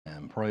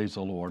Amen. Praise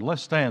the Lord.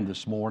 Let's stand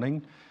this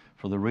morning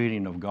for the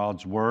reading of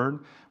God's Word.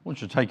 I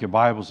want you to take your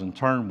Bibles and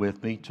turn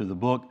with me to the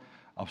book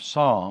of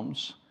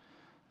Psalms,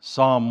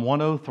 Psalm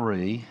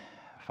 103.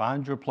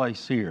 Find your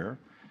place here.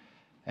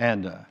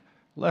 And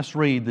let's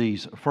read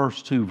these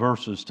first two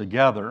verses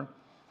together,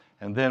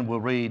 and then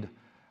we'll read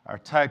our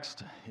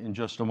text in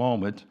just a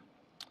moment.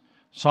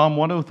 Psalm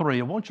 103,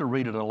 I want you to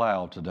read it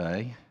aloud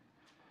today.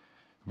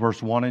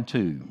 Verse 1 and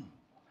 2.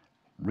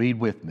 Read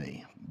with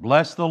me.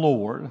 Bless the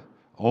Lord,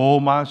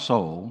 O my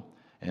soul,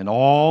 and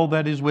all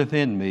that is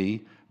within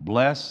me,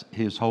 bless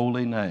his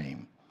holy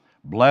name.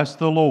 Bless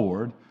the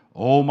Lord,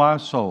 O my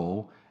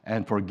soul,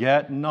 and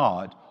forget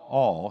not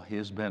all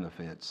his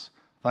benefits.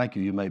 Thank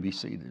you. You may be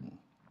seated.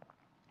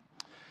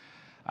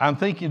 I'm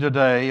thinking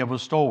today of a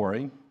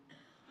story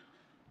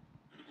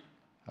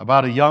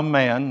about a young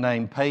man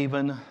named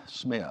Pavin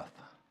Smith.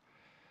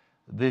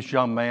 This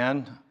young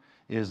man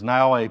is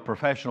now a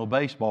professional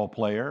baseball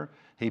player.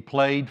 He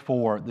played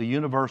for the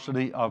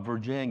University of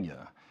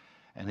Virginia,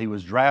 and he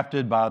was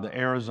drafted by the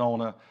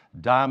Arizona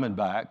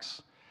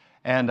Diamondbacks.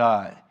 And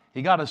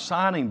he got a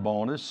signing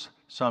bonus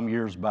some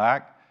years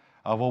back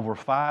of over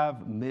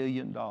 $5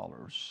 million.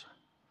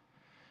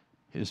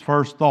 His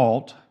first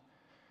thought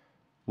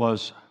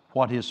was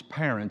what his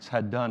parents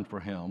had done for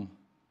him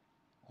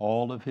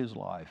all of his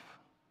life.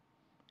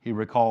 He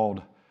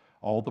recalled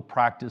all the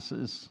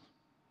practices,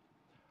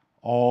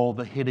 all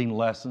the hitting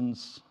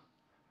lessons,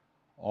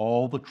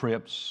 all the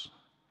trips,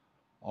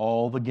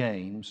 all the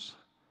games,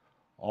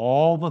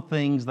 all the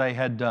things they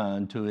had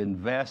done to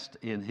invest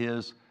in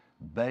his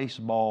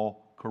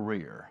baseball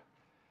career.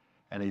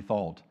 And he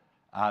thought,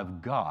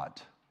 I've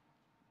got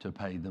to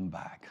pay them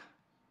back.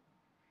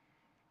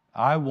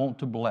 I want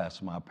to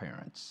bless my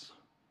parents.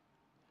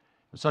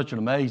 It's such an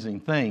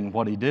amazing thing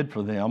what he did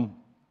for them.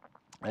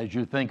 As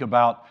you think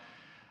about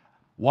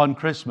one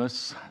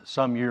Christmas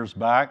some years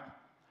back,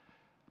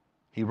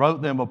 he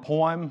wrote them a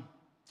poem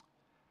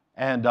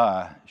and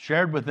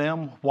shared with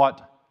them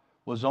what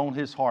was on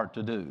his heart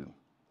to do.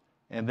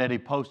 And then he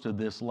posted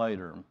this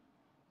later.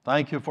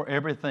 Thank you for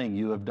everything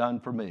you have done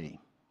for me.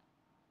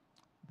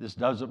 This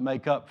doesn't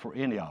make up for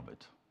any of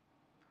it.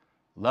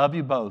 Love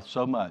you both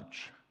so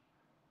much.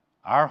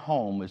 Our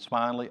home is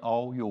finally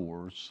all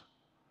yours.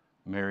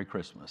 Merry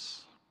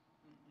Christmas.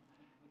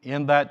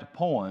 In that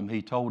poem,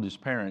 he told his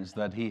parents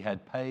that he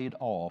had paid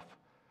off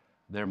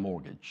their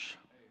mortgage.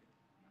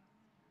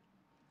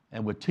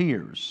 And with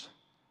tears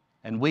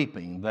and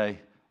weeping,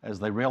 as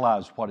they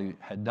realized what he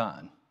had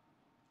done,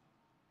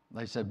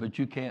 they said, but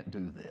you can't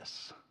do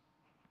this.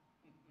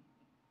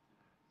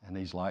 And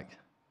he's like,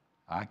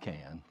 I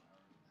can,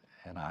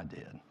 and I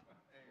did.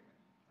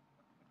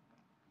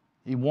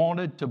 He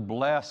wanted to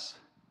bless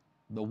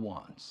the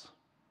ones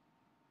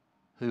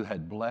who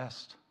had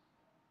blessed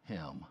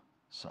him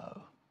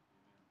so.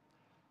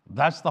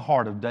 That's the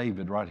heart of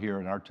David right here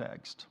in our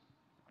text.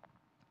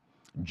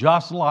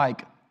 Just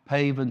like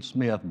Pavin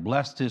Smith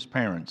blessed his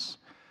parents,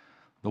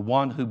 the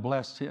one who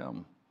blessed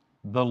him,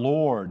 the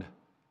Lord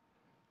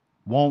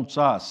wants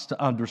us to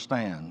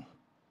understand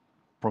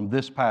from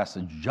this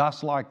passage,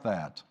 just like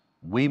that,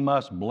 we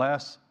must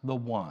bless the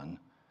one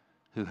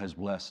who has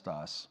blessed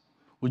us.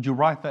 Would you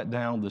write that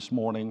down this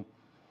morning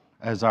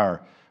as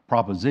our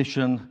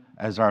proposition,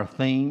 as our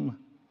theme?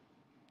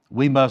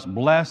 We must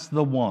bless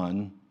the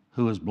one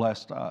who has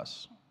blessed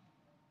us.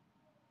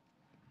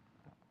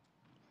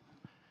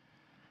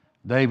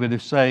 David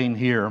is saying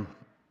here,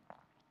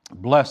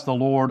 bless the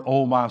Lord,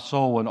 O my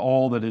soul, and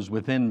all that is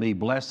within me.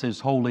 Bless his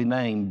holy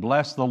name.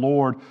 Bless the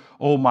Lord,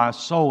 O my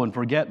soul, and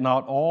forget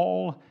not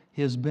all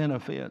his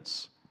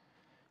benefits.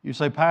 You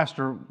say,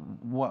 Pastor,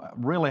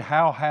 really,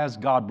 how has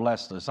God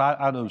blessed us?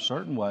 I know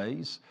certain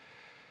ways.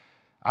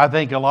 I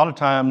think a lot of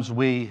times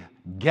we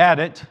get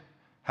it,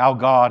 how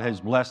God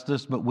has blessed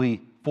us, but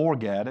we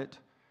forget it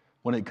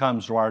when it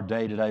comes to our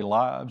day-to-day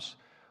lives.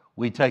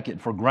 We take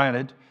it for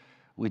granted.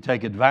 We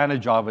take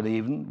advantage of it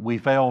even. We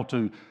fail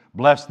to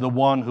bless the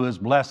one who has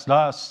blessed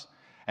us.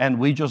 And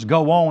we just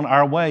go on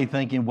our way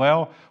thinking,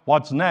 well,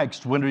 what's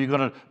next? When are you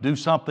going to do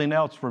something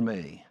else for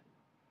me?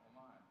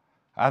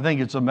 I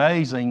think it's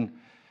amazing.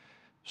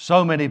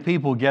 So many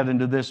people get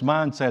into this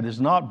mindset. It's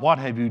not what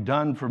have you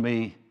done for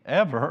me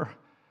ever,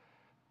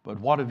 but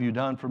what have you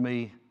done for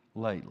me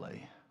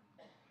lately?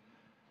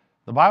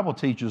 The Bible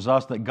teaches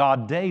us that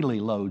God daily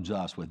loads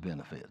us with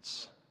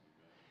benefits.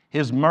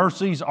 His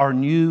mercies are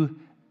new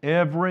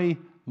every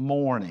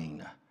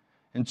morning.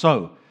 And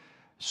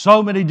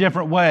so many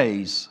different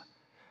ways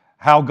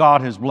how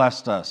God has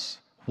blessed us.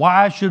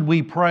 Why should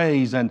we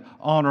praise and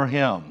honor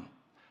Him?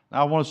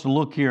 Now I want us to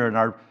look here in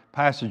our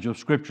passage of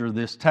Scripture,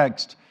 this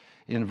text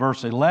in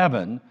verse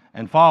 11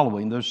 and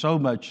following. There's so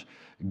much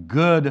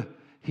good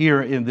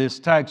here in this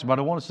text, but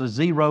I want us to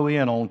zero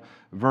in on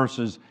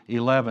verses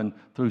 11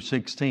 through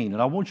 16.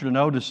 And I want you to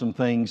notice some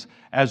things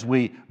as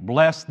we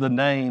bless the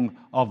name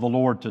of the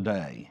Lord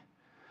today.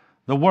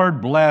 The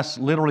word bless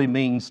literally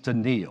means to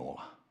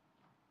kneel,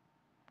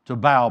 to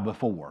bow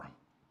before,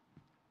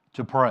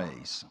 to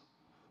praise.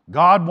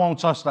 God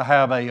wants us to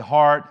have a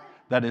heart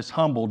that is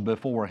humbled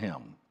before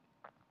Him.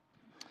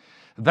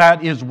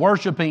 that is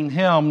worshiping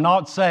Him,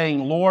 not saying,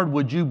 Lord,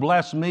 would you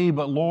bless me,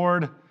 but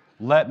Lord,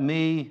 let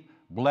me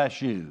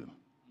bless you.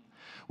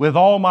 With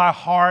all my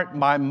heart,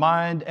 my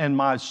mind, and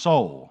my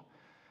soul,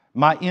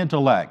 my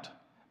intellect,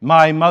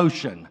 my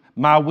emotion,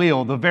 my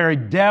will, the very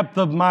depth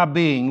of my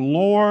being,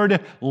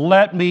 Lord,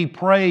 let me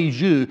praise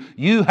you.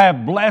 You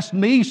have blessed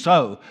me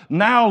so.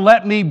 Now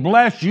let me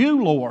bless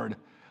you, Lord.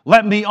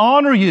 Let me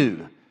honor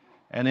you.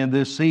 And in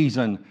this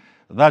season,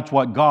 that's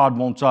what God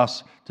wants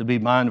us to be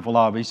mindful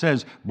of. He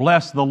says,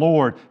 bless the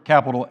Lord,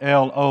 capital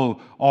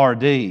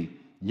L-O-R-D,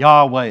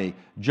 Yahweh,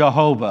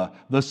 Jehovah,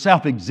 the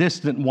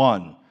self-existent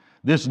one.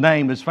 This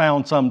name is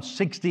found some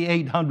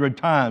 6,800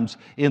 times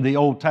in the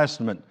Old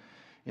Testament.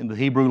 In the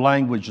Hebrew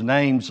language,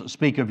 names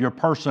speak of your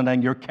person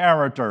and your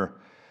character.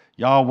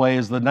 Yahweh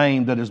is the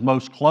name that is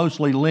most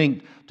closely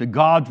linked to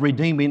God's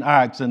redeeming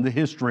acts in the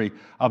history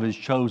of His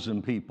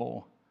chosen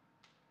people.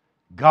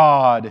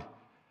 God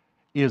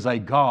is a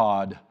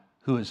God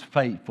who is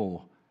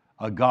faithful,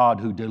 a God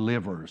who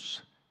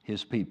delivers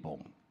His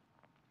people.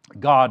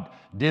 God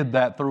did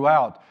that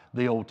throughout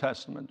the Old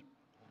Testament.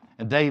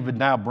 And David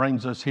now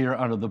brings us here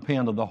under the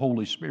pen of the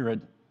Holy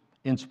Spirit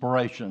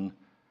inspiration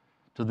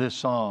to this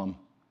psalm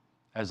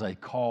as a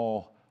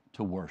call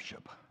to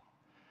worship.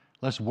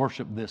 Let's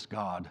worship this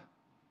God.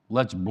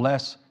 Let's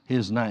bless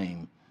His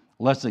name.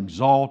 Let's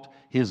exalt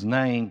His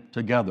name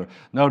together.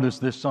 Notice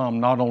this psalm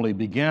not only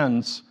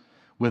begins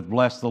with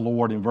bless the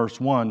Lord in verse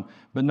 1,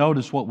 but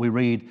notice what we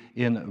read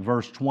in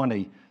verse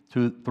 20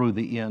 through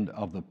the end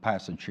of the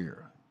passage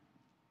here.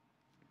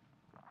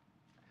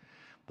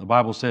 The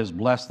Bible says,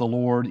 bless the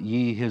Lord,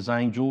 ye His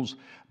angels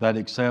that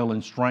excel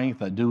in strength,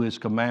 that do His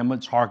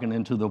commandments, hearken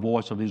unto the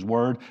voice of His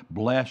word.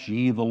 Bless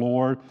ye the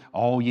Lord,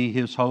 all ye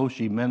His hosts,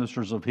 ye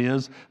ministers of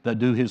His that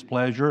do His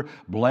pleasure.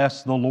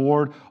 Bless the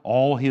Lord,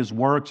 all His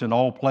works in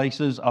all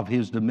places of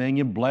His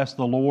dominion. Bless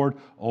the Lord,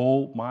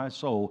 O my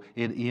soul.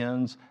 It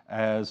ends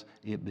as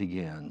it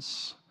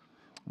begins.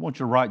 I want you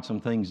to write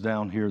some things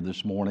down here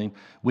this morning.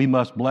 We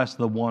must bless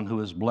the one who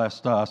has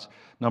blessed us,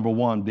 number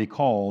one,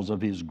 because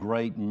of His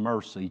great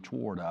mercy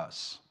toward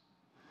us.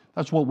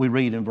 That's what we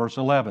read in verse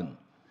 11.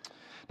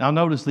 Now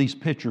notice these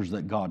pictures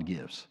that God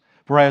gives.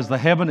 For as the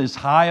heaven is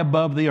high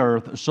above the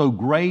earth, so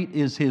great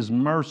is His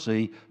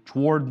mercy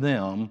toward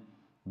them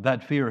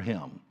that fear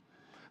Him.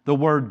 The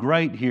word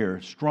great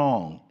here,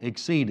 strong,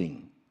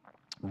 exceeding.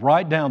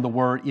 Write down the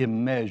word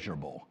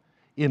immeasurable.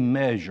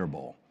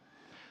 Immeasurable.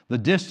 The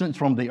distance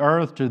from the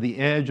earth to the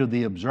edge of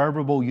the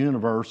observable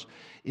universe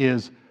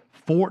is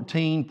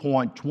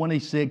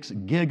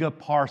 14.26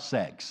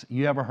 gigaparsecs.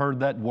 You ever heard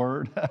that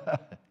word?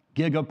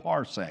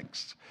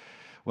 Gigaparsecs.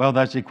 Well,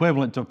 that's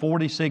equivalent to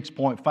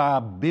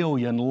 46.5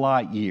 billion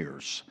light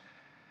years.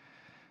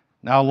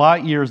 Now,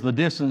 light years, the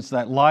distance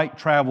that light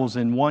travels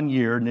in 1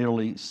 year,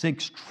 nearly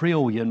 6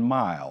 trillion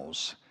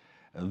miles.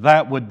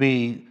 That would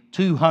be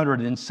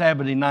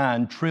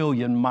 279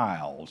 trillion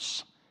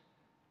miles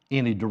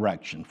any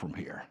direction from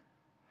here.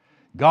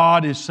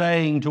 God is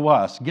saying to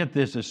us, get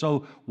this, it's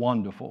so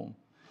wonderful.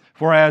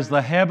 For as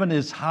the heaven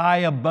is high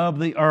above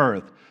the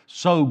earth,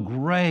 so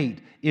great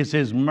is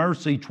His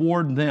mercy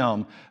toward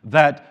them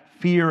that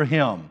fear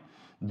Him.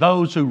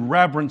 Those who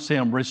reverence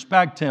Him,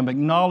 respect Him,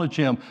 acknowledge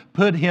Him,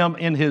 put Him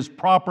in His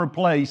proper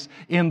place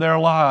in their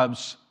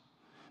lives.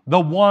 The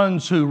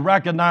ones who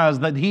recognize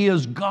that He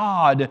is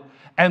God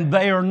and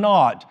they are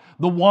not.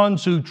 The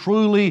ones who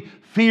truly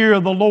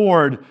fear the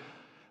Lord,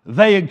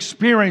 they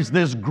experience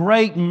this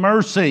great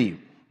mercy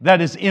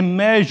that is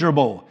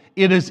immeasurable.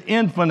 It is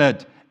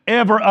infinite,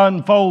 ever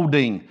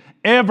unfolding,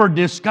 ever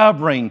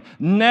discovering,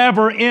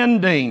 never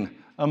ending.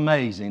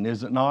 Amazing,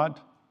 is it not?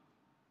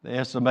 They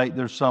estimate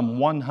there's some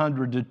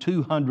 100 to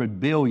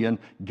 200 billion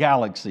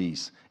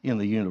galaxies in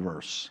the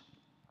universe.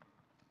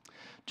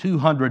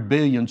 200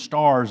 billion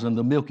stars in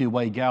the Milky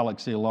Way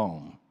galaxy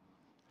alone.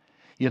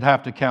 You'd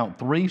have to count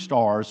 3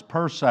 stars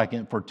per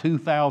second for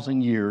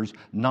 2,000 years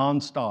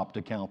nonstop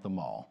to count them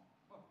all.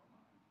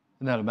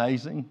 Isn't that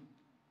amazing?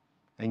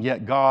 And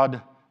yet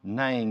God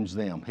names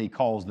them. He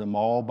calls them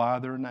all by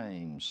their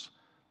names.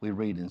 We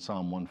read in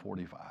Psalm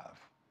 145. Isn't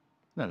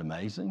that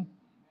amazing?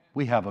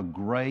 We have a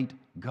great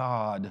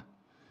God.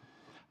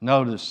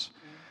 Notice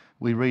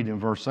we read in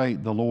verse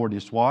 8, the Lord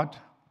is what?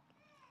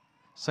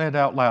 Say it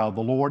out loud.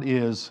 The Lord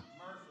is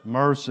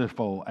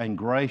merciful and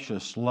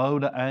gracious, slow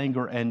to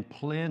anger, and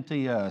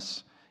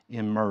plenteous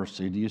in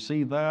mercy. Do you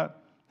see that?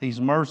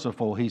 He's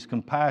merciful. He's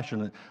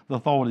compassionate. The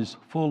thought is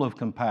full of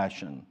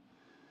compassion.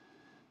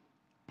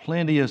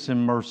 Plenteous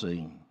in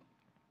mercy.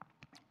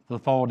 The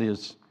thought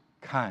is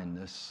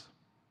kindness.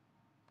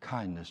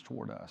 Kindness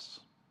toward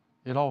us.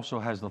 It also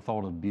has the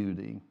thought of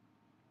beauty.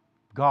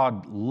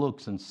 God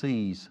looks and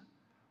sees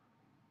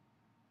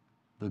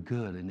the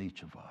good in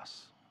each of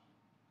us.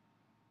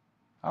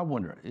 I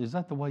wonder, is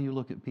that the way you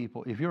look at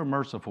people? If you're a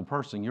merciful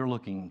person, you're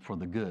looking for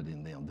the good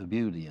in them, the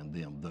beauty in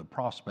them, the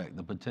prospect,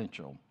 the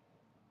potential.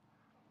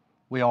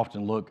 We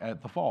often look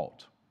at the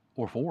fault,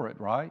 or for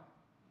it, right?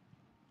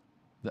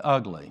 The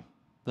ugly,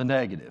 the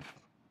negative.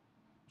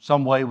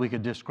 Some way we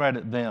could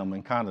discredit them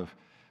and kind of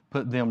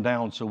put them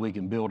down so we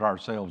can build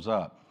ourselves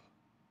up.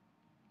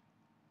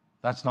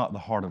 That's not the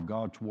heart of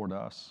God toward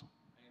us.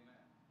 Amen.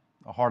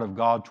 The heart of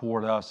God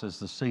toward us is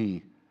to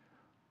see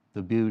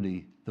the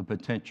beauty, the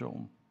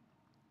potential,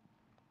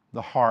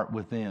 the heart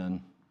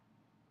within.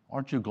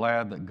 Aren't you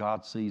glad that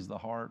God sees the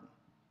heart?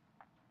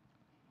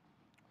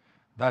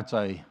 That's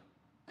a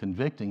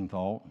convicting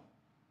thought,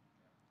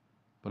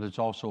 but it's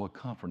also a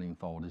comforting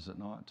thought, is it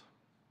not?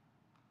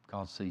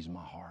 God sees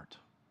my heart.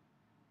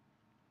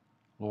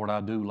 Lord,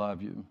 I do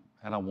love you,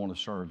 and I want to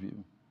serve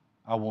you.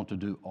 I want to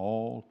do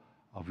all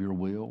of your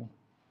will.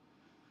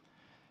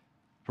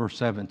 Verse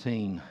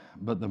 17,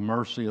 but the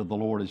mercy of the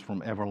Lord is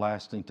from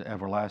everlasting to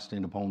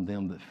everlasting upon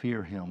them that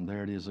fear him.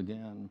 There it is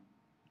again.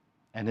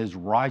 And his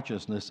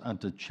righteousness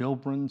unto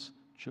children's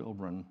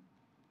children.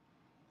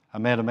 I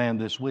met a man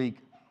this week,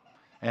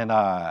 and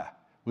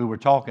we were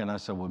talking. I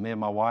said, well, me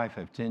and my wife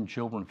have 10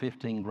 children,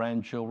 15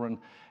 grandchildren.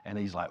 And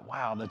he's like,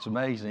 wow, that's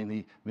amazing.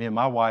 Me and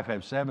my wife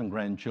have 7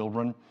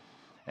 grandchildren.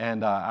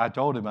 And I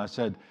told him, I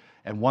said,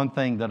 and one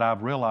thing that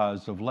I've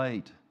realized of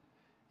late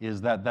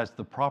is that that's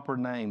the proper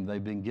name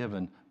they've been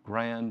given,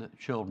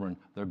 grandchildren.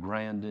 They're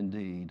grand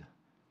indeed.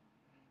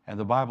 And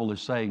the Bible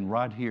is saying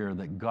right here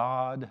that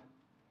God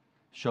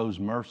shows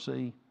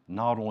mercy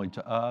not only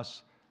to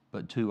us,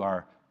 but to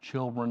our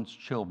children's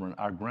children,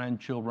 our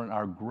grandchildren,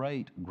 our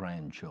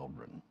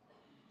great-grandchildren.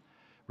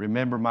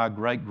 Remember my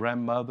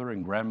great-grandmother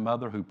and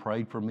grandmother who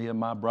prayed for me and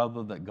my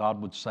brother that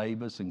God would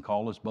save us and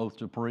call us both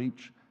to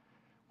preach,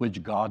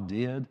 which God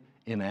did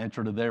in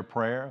answer to their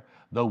prayer,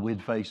 though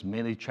we'd face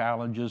many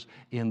challenges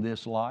in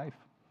this life.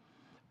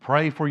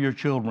 Pray for your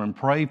children.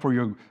 Pray for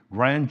your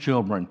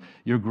grandchildren,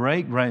 your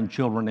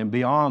great-grandchildren, and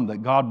beyond, that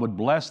God would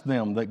bless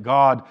them, that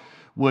God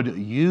would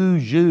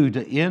use you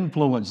to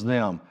influence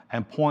them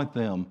and point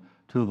them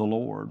to the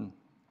Lord.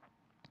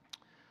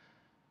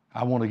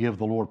 I want to give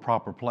the Lord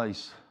proper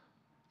place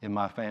in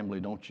my family,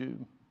 don't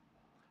you?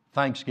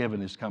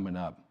 Thanksgiving is coming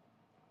up.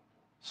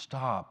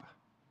 Stop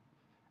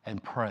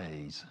and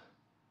praise.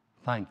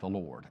 Thank the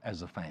Lord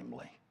as a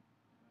family.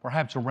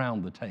 Perhaps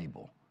around the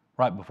table,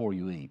 right before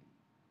you eat.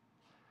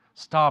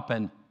 Stop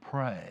and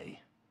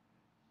pray.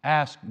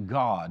 Ask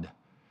God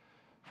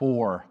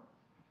for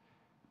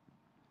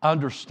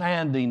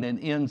understanding and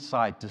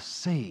insight to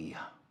see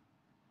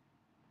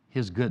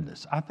his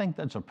goodness. I think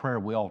that's a prayer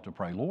we ought to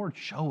pray. Lord,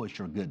 show us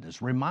your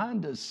goodness.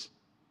 Remind us.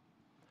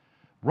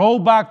 Roll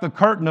back the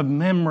curtain of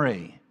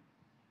memory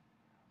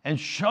and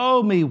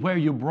show me where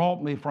you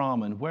brought me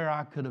from and where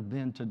I could have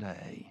been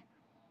today.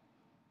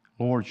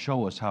 Lord,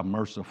 show us how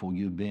merciful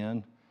you've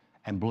been,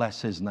 and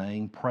bless his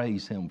name.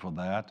 Praise him for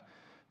that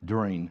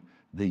during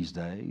these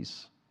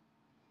days.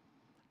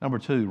 Number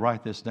 2,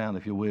 write this down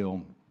if you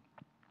will.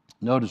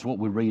 Notice what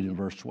we read in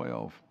verse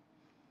 12.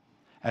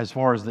 As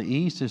far as the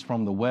east is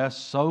from the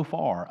west, so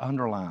far,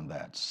 underline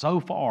that,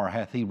 so far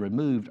hath he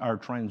removed our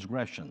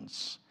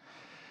transgressions.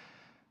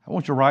 I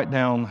want you to write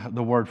down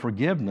the word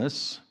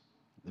forgiveness.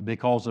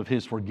 Because of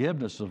his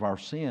forgiveness of our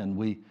sin,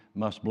 we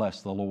must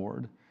bless the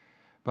Lord.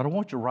 But I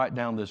want you to write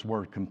down this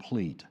word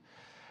complete.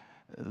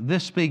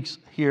 This speaks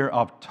here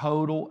of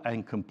total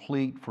and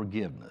complete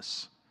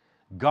forgiveness.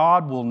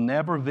 God will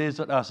never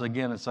visit us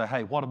again and say,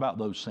 hey, what about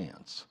those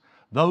sins?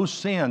 Those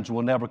sins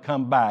will never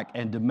come back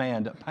and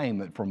demand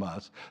payment from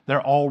us.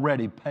 They're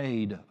already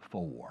paid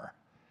for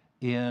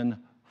in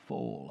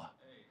full.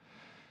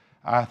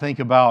 I think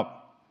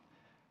about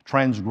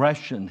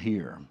transgression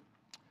here.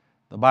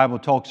 The Bible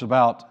talks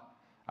about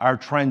our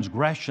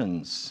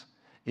transgressions.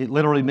 It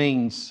literally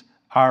means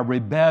our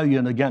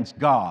rebellion against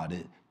God,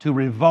 to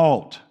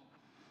revolt.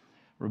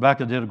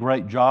 Rebecca did a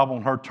great job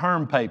on her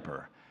term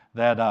paper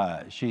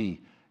that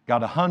she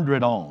got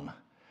 100 on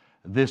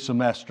this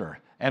semester.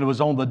 And it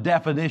was on the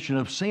definition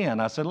of sin.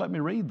 I said, let me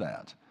read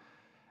that.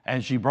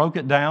 And she broke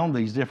it down,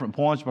 these different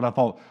points, but I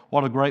thought,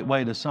 what a great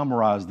way to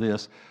summarize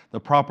this, the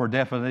proper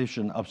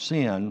definition of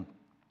sin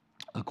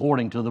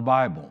according to the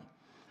Bible.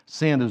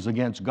 Sin is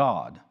against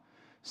God.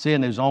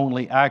 Sin is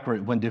only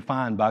accurate when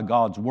defined by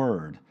God's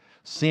Word.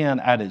 Sin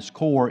at its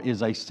core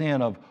is a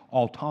sin of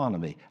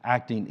autonomy,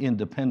 acting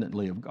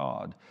independently of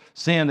God.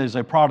 Sin is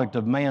a product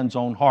of man's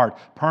own heart,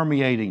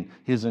 permeating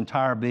his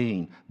entire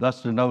being,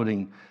 thus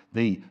denoting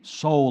the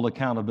sole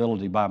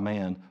accountability by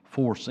man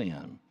for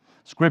sin.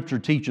 Scripture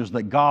teaches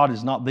that God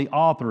is not the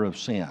author of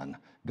sin.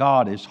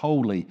 God is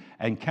holy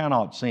and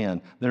cannot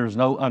sin. There is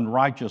no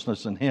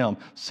unrighteousness in him.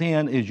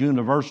 Sin is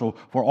universal,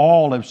 for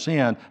all have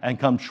sinned and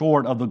come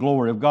short of the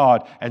glory of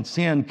God, and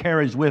sin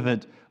carries with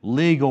it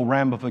legal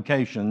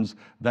ramifications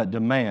that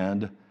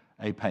demand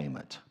a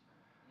payment.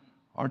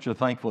 Aren't you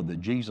thankful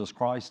that Jesus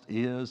Christ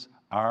is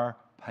our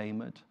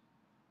payment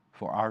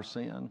for our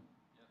sin?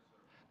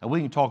 Now,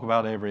 we can talk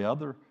about every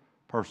other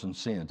person's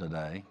sin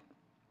today,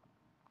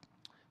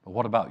 but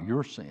what about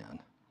your sin?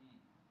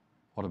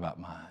 What about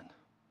mine?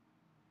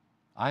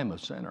 I am a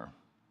sinner.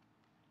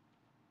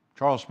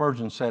 Charles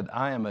Spurgeon said,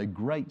 I am a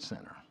great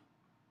sinner,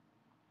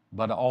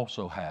 but I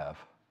also have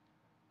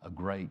a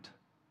great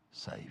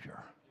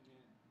Savior.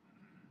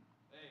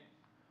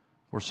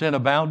 Where sin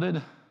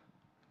abounded,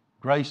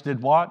 grace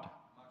did what?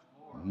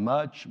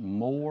 much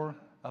more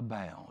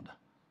abound.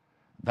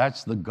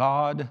 That's the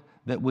God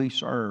that we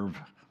serve.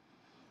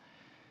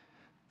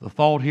 The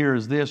thought here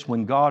is this: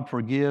 when God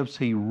forgives,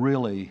 He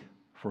really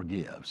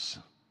forgives.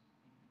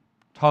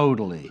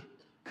 Totally,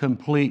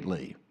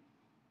 completely.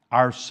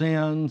 Our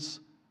sins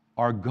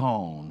are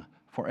gone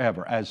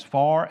forever. As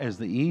far as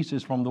the east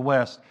is from the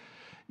west.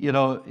 You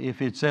know,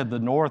 if it said the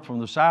north from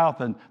the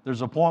south, and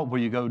there's a point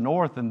where you go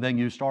north and then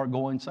you start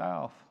going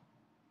south.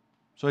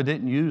 So He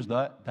didn't use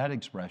that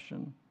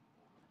expression.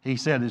 He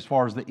said as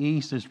far as the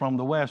east is from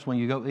the west. When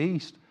you go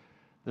east,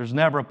 there's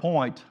never a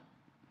point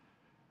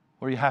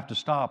where you have to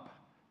stop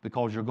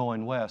because you're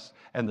going west.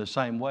 And the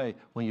same way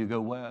when you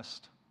go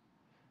west.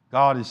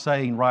 God is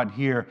saying right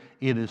here,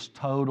 it is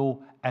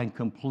total and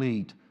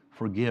complete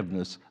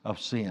forgiveness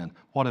of sin.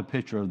 What a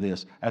picture of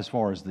this, as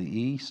far as the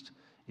east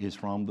is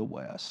from the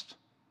west.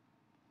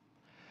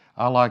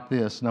 I like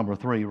this, number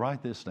 3,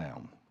 write this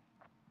down.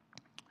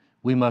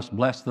 We must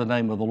bless the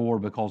name of the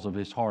Lord because of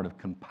His heart of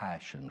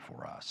compassion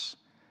for us.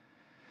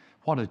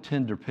 What a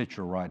tender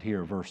picture right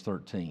here, verse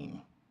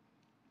 13.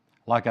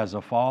 Like as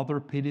a father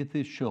pitieth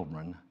his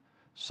children,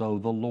 so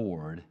the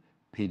Lord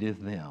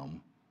pitieth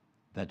them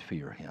that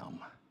fear Him.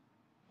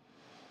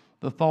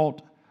 The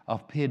thought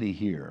of pity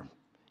here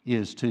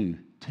is to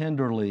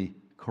tenderly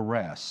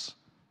caress,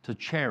 to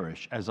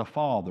cherish as a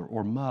father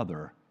or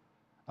mother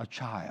a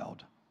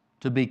child,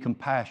 to be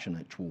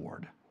compassionate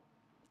toward.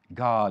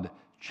 God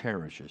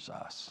cherishes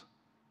us.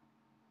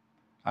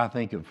 I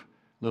think of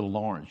little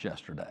Lawrence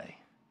yesterday.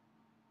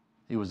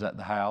 He was at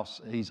the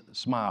house. He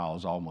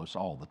smiles almost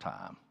all the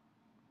time.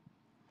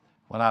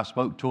 When I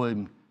spoke to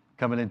him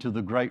coming into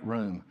the great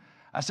room,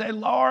 I said,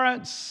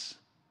 Lawrence.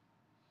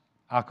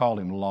 I called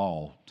him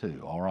Law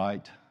too, all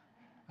right?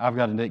 I've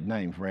got a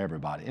nickname for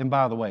everybody. And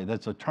by the way,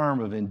 that's a term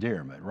of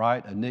endearment,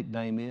 right? A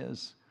nickname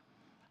is.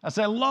 I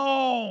said,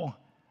 Law,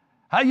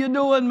 how you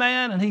doing,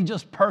 man? And he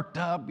just perked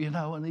up, you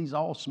know, and he's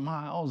all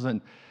smiles.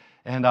 And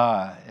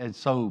it's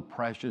so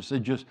precious. It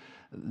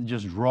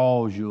just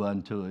draws you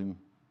unto him.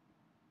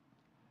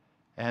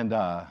 And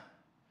I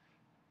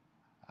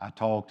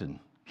talked and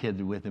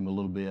kidded with him a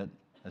little bit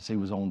as he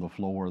was on the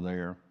floor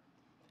there.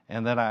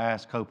 And then I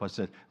asked Cope, I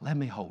said, let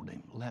me hold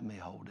him. Let me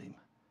hold him.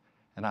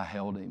 And I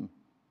held him.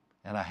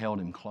 And I held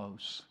him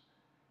close.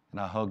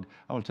 And I hugged.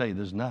 I want to tell you,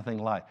 there's nothing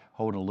like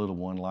holding a little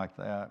one like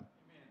that.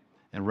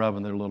 And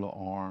rubbing their little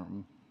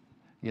arm.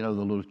 You know,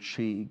 the little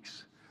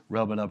cheeks.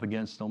 Rubbing up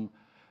against them.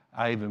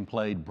 I even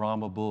played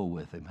Brahma Bull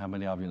with him. How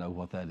many of you know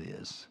what that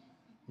is?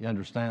 You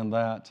understand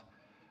that?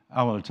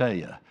 I want to tell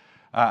you,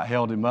 I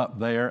held him up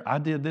there. I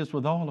did this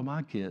with all of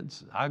my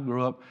kids. I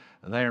grew up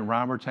there in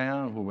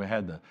Reimertown where we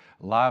had the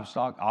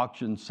livestock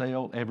auction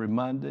sale every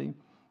Monday.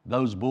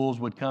 Those bulls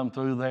would come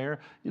through there.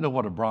 You know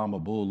what a Brahma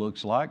bull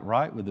looks like,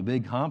 right? With a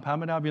big hump. How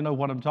many of you know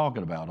what I'm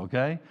talking about,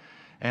 okay?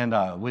 And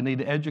we need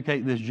to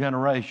educate this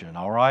generation,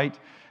 all right?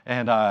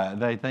 And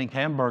they think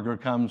hamburger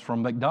comes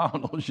from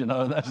McDonald's, you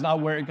know. That's not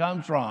where it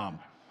comes from.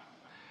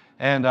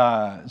 And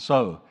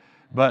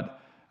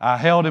but I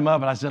held him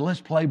up and I said,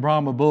 let's play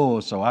Brahma bull.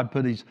 So I'd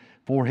put his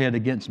forehead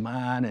against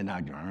mine and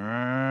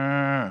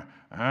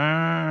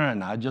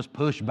I just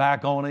pushed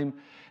back on him.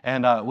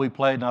 And we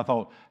played, and I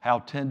thought how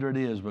tender it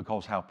is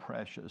because how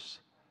precious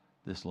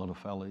this little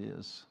fella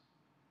is.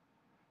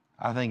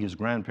 I think his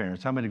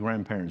grandparents, how many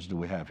grandparents do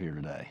we have here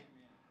today?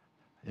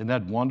 Isn't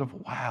that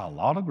wonderful? Wow, a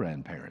lot of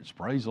grandparents.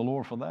 Praise the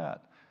Lord for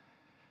that.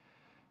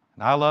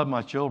 And I love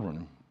my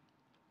children,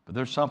 but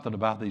there's something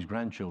about these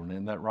grandchildren,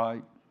 isn't that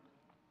right?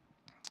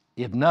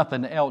 If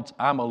nothing else,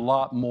 I'm a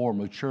lot more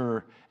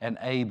mature and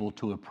able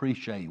to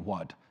appreciate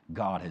what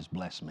God has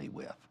blessed me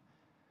with.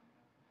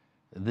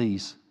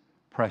 These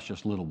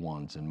precious little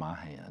ones in my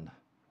hand.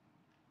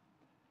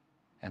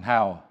 And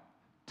how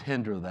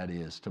tender that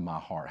is to my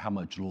heart, how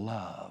much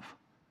love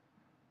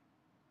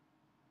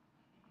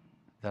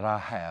that I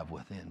have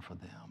within for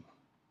them.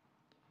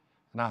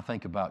 And I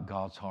think about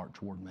God's heart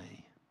toward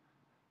me.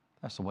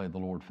 That's the way the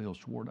Lord feels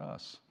toward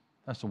us.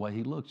 That's the way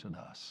He looks at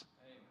us.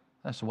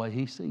 That's the way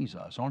He sees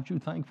us. Aren't you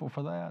thankful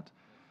for that?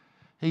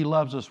 He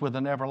loves us with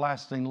an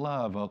everlasting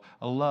love,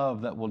 a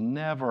love that will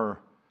never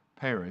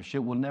perish.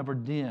 It will never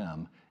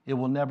dim. It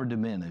will never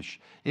diminish.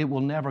 It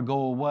will never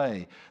go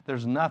away.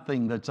 There's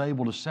nothing that's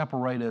able to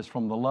separate us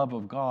from the love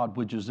of God,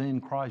 which is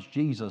in Christ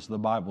Jesus, the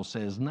Bible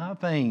says.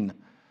 Nothing.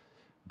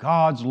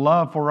 God's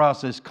love for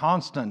us is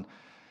constant.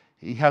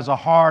 He has a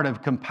heart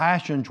of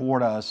compassion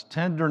toward us,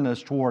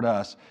 tenderness toward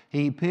us.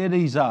 He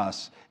pities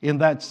us in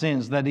that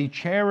sense that He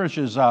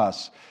cherishes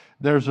us.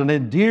 There's an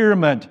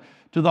endearment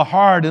to the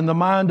heart and the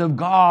mind of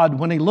God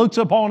when He looks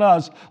upon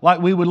us like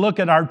we would look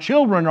at our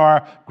children or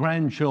our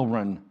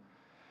grandchildren.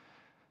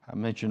 I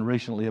mentioned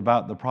recently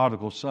about the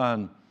prodigal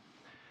son.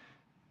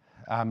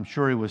 I'm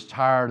sure he was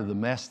tired of the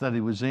mess that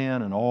he was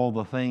in and all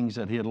the things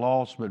that he had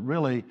lost, but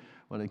really,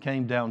 when it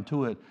came down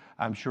to it,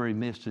 I'm sure he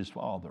missed his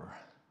father.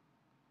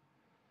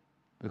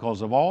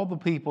 Because of all the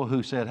people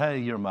who said, hey,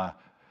 you're my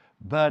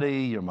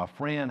buddy, you're my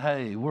friend,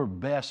 hey, we're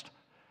best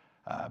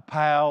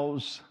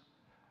pals,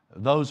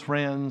 those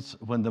friends,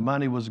 when the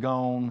money was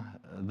gone,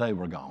 they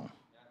were gone.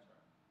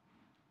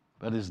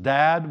 But his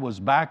dad was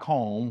back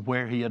home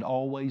where he had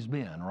always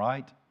been,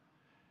 right?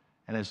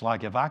 And it's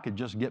like, if I could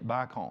just get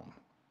back home.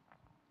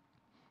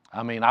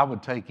 I mean, I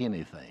would take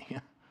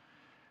anything.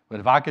 But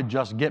if I could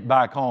just get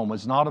back home,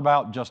 it's not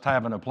about just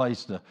having a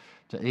place to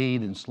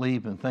eat and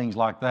sleep and things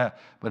like that.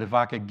 But if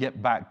I could get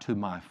back to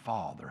my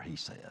Father, he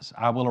says,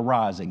 I will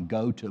arise and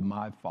go to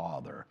my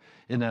Father.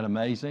 Isn't that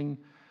amazing?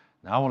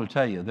 Now, I want to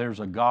tell you, there's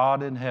a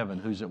God in heaven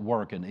who's at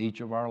work in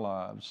each of our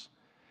lives.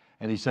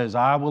 And he says,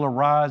 I will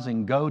arise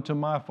and go to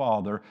my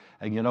Father.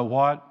 And you know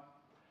what?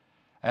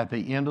 At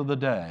the end of the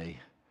day,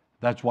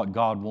 that's what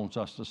God wants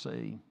us to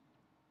see.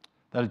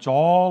 That it's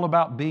all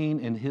about being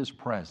in his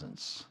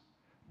presence.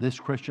 This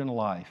Christian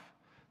life,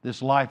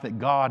 this life that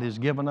God has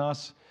given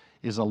us,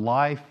 is a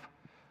life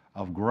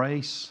of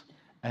grace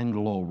and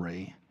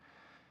glory.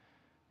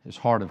 His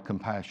heart of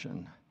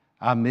compassion.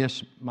 I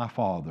miss my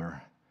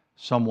Father,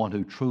 someone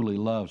who truly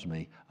loves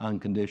me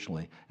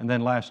unconditionally. And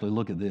then lastly,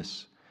 look at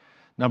this.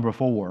 Number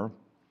 4,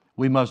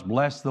 we must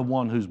bless the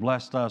one who's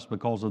blessed us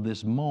because of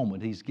this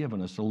moment he's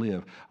given us to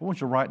live. I want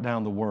you to write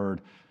down the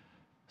word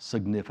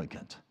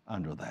significant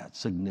under that,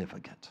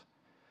 significant.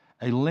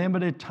 A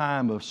limited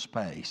time of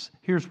space.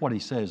 Here's what he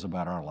says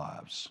about our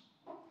lives.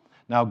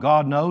 Now,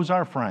 God knows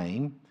our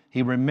frame.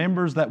 He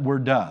remembers that we're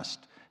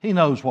dust. He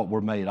knows what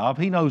we're made of.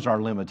 He knows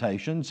our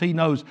limitations. He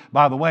knows,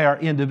 by the way, our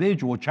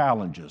individual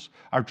challenges,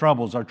 our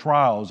troubles, our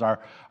trials,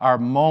 our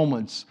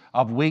moments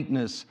of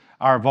weakness,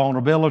 our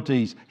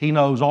vulnerabilities. He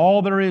knows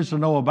all there is to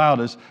know about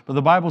us. But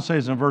the Bible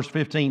says in verse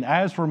 15,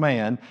 as for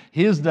man,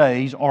 his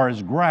days are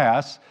as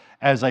grass,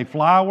 as a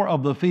flower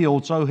of the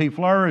field, so he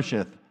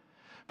flourisheth.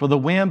 For the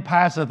wind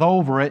passeth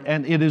over it,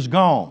 and it is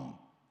gone,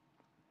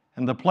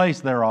 and the place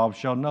thereof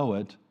shall know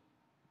it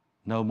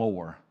no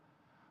more.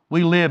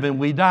 We live and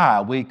we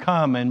die. We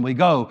come and we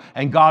go.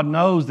 And God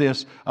knows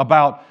this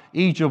about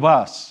each of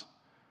us.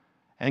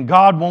 And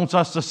God wants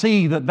us to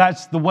see that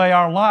that's the way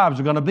our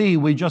lives are going to be.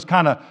 We just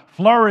kind of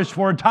flourish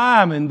for a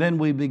time, and then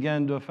we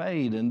begin to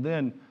fade, and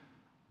then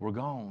we're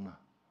gone.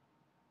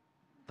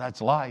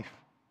 That's life.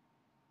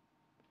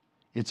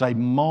 It's a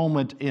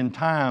moment in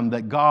time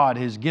that God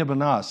has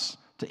given us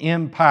to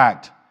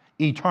impact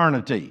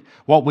eternity.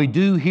 What we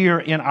do here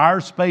in our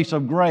space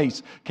of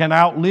grace can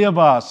outlive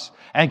us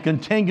and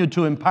continue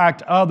to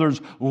impact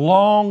others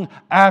long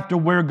after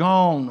we're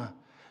gone.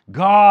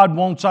 God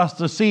wants us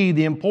to see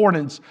the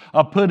importance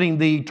of putting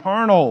the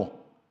eternal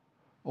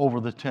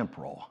over the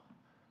temporal,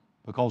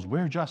 because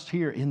we're just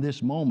here in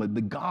this moment,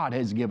 but God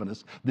has given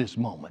us this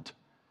moment.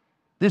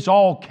 This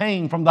all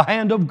came from the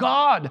hand of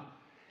God.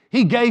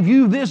 He gave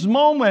you this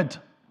moment.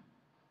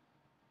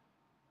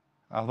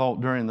 I thought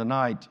during the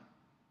night,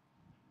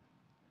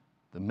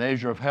 the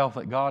measure of health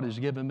that God has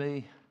given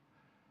me,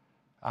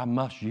 I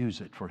must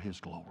use it for his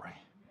glory.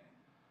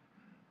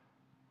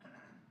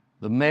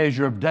 The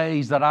measure of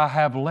days that I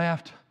have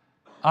left,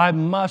 I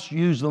must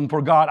use them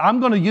for God. I'm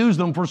going to use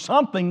them for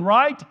something,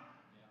 right?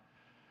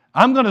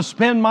 I'm going to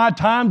spend my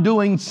time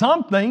doing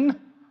something.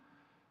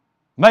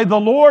 May the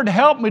Lord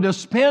help me to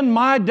spend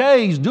my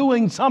days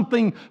doing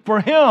something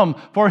for him,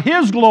 for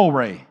his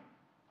glory.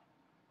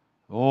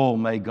 Oh,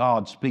 may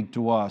God speak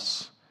to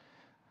us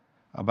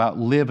about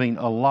living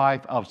a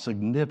life of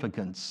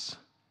significance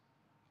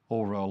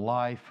over a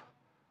life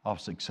of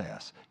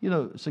success. You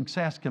know,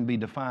 success can be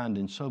defined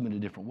in so many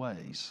different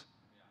ways.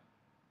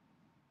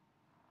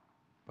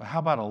 But how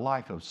about a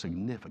life of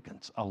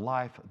significance, a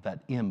life that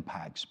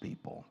impacts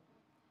people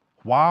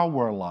while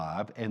we're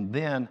alive and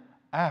then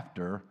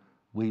after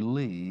we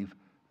leave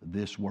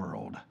this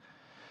world?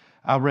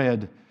 I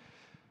read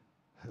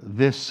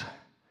this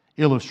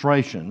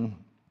illustration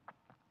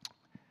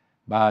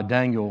by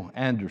Daniel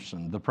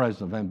Anderson, the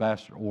president of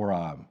Ambassador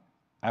or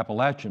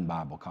Appalachian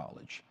Bible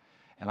College.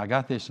 And I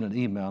got this in an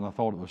email, and I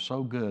thought it was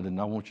so good,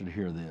 and I want you to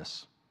hear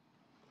this.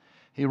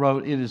 He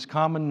wrote, "It is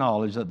common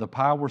knowledge that the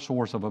power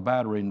source of a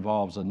battery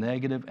involves a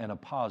negative and a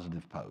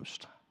positive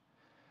post.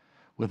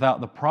 Without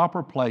the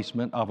proper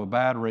placement of a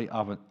battery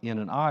in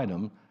an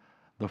item,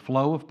 the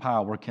flow of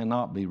power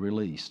cannot be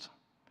released.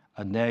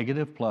 A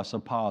negative plus a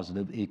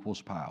positive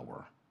equals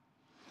power.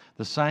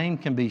 The same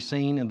can be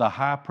seen in the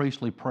high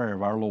priestly prayer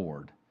of our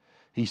Lord.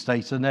 He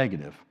states the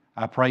negative,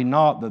 I pray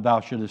not that thou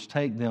shouldest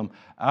take them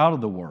out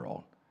of the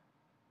world.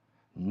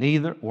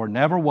 Neither or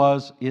never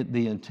was it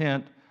the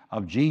intent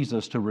of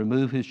Jesus to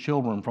remove his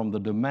children from the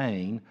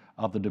domain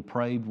of the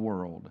depraved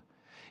world.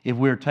 If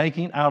we're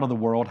taking out of the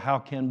world, how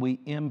can we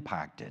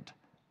impact it?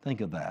 Think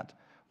of that.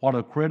 What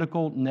a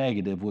critical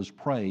negative was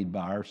prayed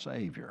by our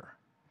Savior.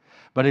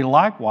 But he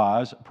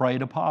likewise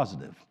prayed a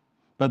positive,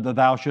 but that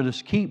thou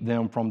shouldest keep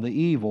them from the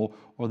evil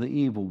or the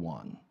evil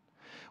one.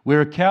 We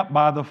are kept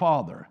by the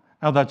Father.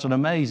 Now that's an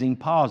amazing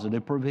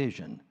positive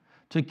provision.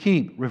 To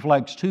keep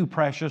reflects two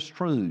precious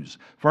truths.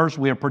 First,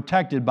 we are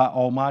protected by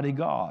Almighty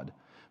God.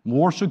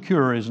 More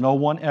secure is no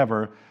one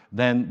ever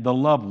than the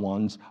loved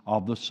ones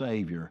of the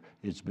Savior,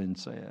 it's been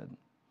said.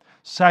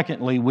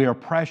 Secondly, we are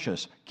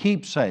precious,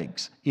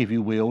 keepsakes, if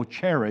you will,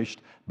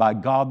 cherished by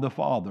God the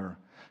Father.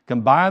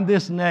 Combine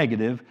this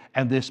negative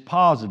and this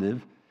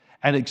positive,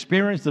 and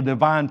experience the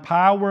divine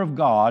power of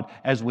God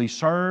as we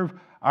serve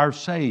our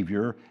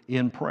Savior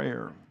in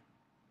prayer.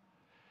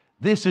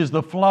 This is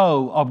the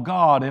flow of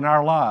God in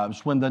our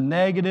lives when the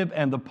negative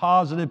and the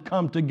positive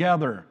come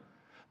together.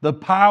 The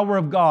power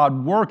of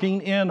God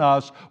working in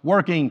us,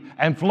 working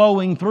and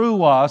flowing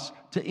through us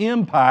to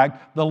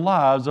impact the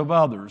lives of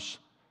others.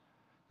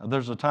 Now,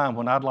 there's a time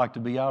when I'd like to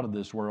be out of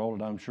this world,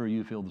 and I'm sure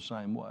you feel the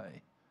same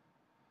way.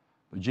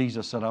 But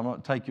Jesus said, I'm not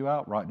going to take you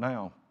out right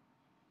now,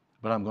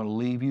 but I'm going to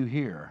leave you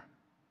here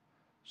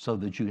so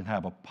that you can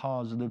have a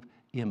positive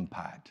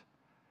impact.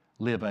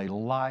 Live a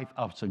life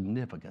of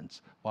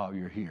significance while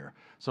you're here.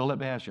 So let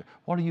me ask you,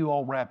 what are you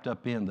all wrapped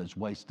up in that's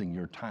wasting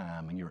your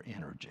time and your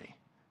energy?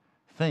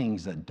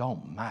 Things that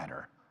don't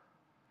matter.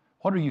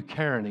 What are you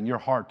carrying in your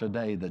heart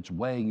today that's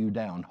weighing you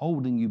down,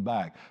 holding you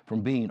back from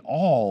being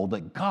all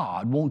that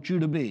God wants you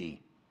to be?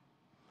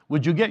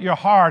 Would you get your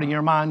heart and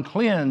your mind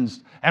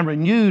cleansed and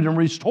renewed and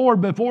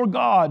restored before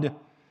God?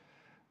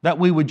 That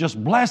we would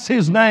just bless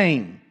His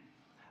name.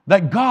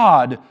 That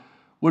God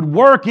would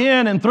work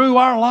in and through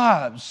our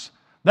lives.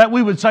 That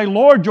we would say,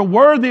 Lord, you're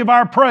worthy of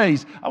our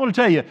praise. I want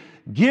to tell you,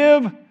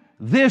 give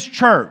this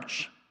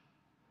church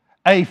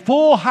a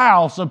full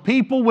house of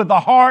people with a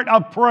heart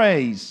of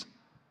praise,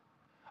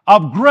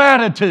 of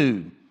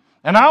gratitude.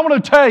 And I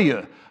want to tell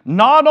you,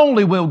 not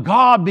only will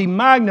God be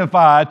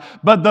magnified,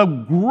 but the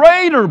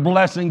greater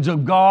blessings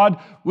of God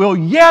will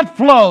yet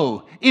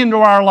flow into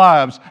our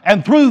lives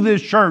and through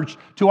this church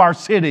to our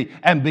city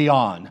and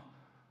beyond.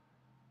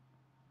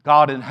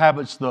 God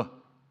inhabits the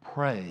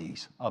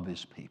praise of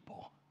His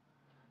people.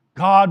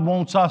 God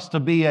wants us to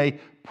be a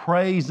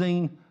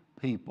praising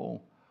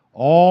people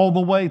all the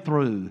way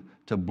through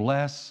to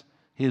bless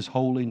His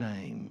holy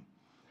name.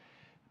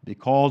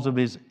 Because of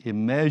His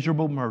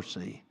immeasurable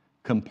mercy,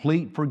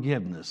 complete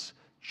forgiveness,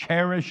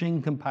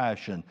 cherishing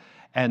compassion,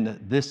 and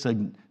this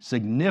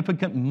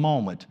significant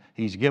moment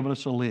He's given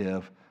us to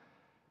live,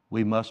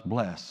 we must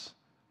bless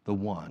the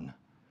one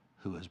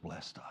who has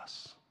blessed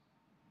us.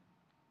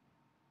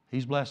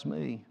 He's blessed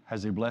me.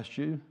 Has He blessed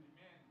you?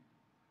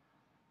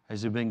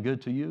 Has He been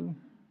good to you?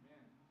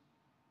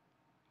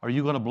 Are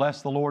you going to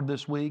bless the Lord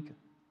this week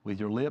with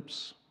your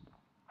lips,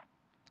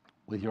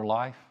 with your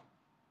life,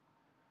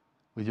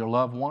 with your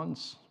loved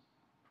ones,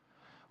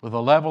 with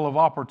the level of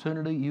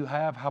opportunity you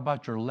have? How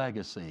about your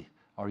legacy?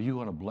 Are you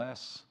going to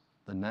bless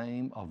the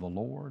name of the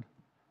Lord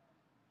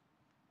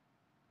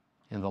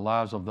in the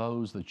lives of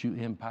those that you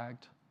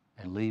impact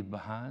and leave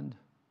behind?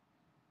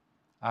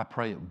 I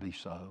pray it would be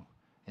so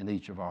in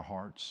each of our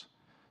hearts.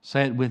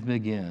 Say it with me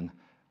again.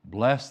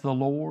 Bless the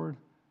Lord,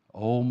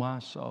 O my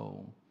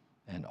soul,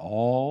 and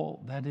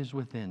all that is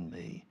within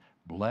me.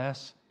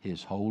 Bless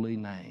His holy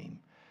name.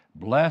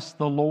 Bless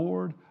the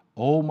Lord,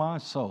 O my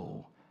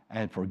soul,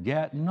 and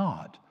forget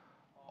not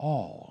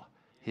all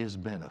His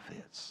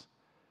benefits.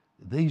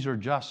 These are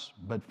just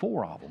but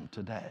 4 of them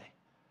today.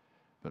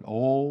 But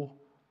oh,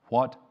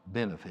 what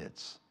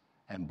benefits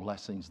and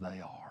blessings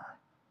they are.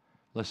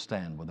 Let's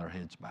stand with our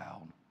heads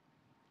bowed.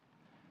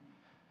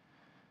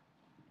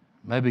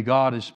 Maybe God is